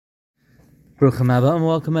Bruchim Abba and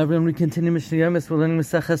welcome everyone. We continue Mishna Yomis. We're learning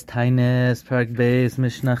Taanis, Perek,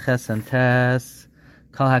 Mishna, Ches, and Tes.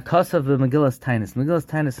 Kal HaKosav Megillas Taanis. Megillas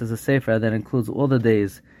Taanis is a sefer that includes all the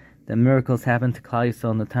days that miracles happen to Klal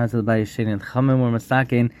Yisrael in the times of the Bayis Sheni and Chamim or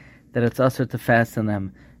Masakin, that it's usher to fast in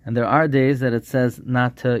them. And there are days that it says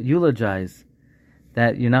not to eulogize,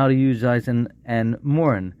 that you're not to eulogize and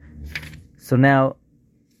mourn. So now,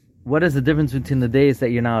 what is the difference between the days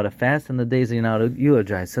that you're now to fast and the days that you're now to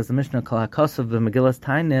eulogize? Says the Mishna, Kal HaKosav Megillas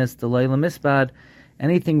Taanis, the Leila Misbad,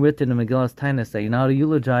 anything written in Megillas Taanis that you're now to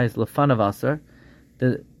eulogize, Lefanav Asar,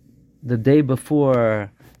 the day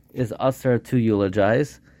before is Asar to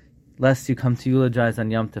eulogize, lest you come to eulogize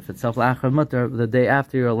on Yom Tov itself, L'achar Mutter, the day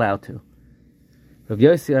after you're allowed to. Rav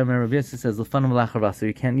Yossi says, Lefanav L'achar Asar,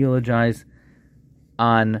 you can't eulogize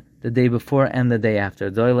on the day before and the day after.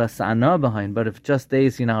 But if just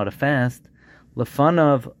days you know how to fast,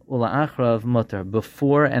 lefanav ula'achrav mutter,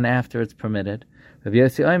 before and after it's permitted. Rav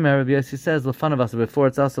Yossi says lefanav asa, before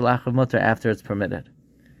it's also la'achrav mutter, after it's permitted.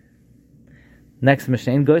 Next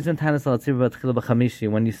Mishna goes in Taanis al-Tzibah.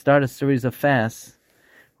 When you start a series of fasts,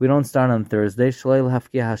 we don't start on Thursday. Shalei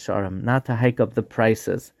l'hafkia hasharim, not to hike up the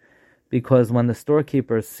prices, because when the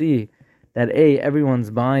storekeepers see that everyone's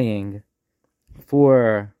buying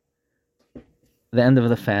for the end of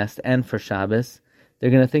the fast and for Shabbos, they're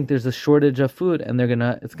going to think there's a shortage of food, and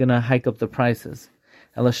it's going to hike up the prices.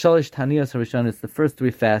 Shalish Taanis Harishon, it's the first three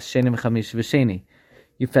fasts, Sheni V'Chamishi V'Sheni.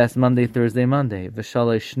 You fast Monday, Thursday, Monday.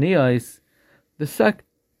 V'Shalish Shniyos,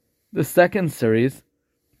 the second series,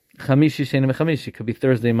 Chamishi Sheni V'Chamishi, could be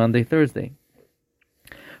Thursday, Monday, Thursday.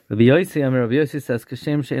 Rabbi Yossi says,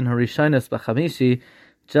 Kashem She'en Harishonos B'Chamishi,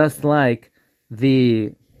 just like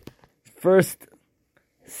the first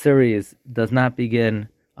series does not begin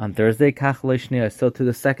on Thursday, so to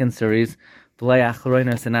the second series,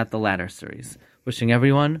 and not the latter series. Wishing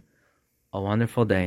everyone a wonderful day.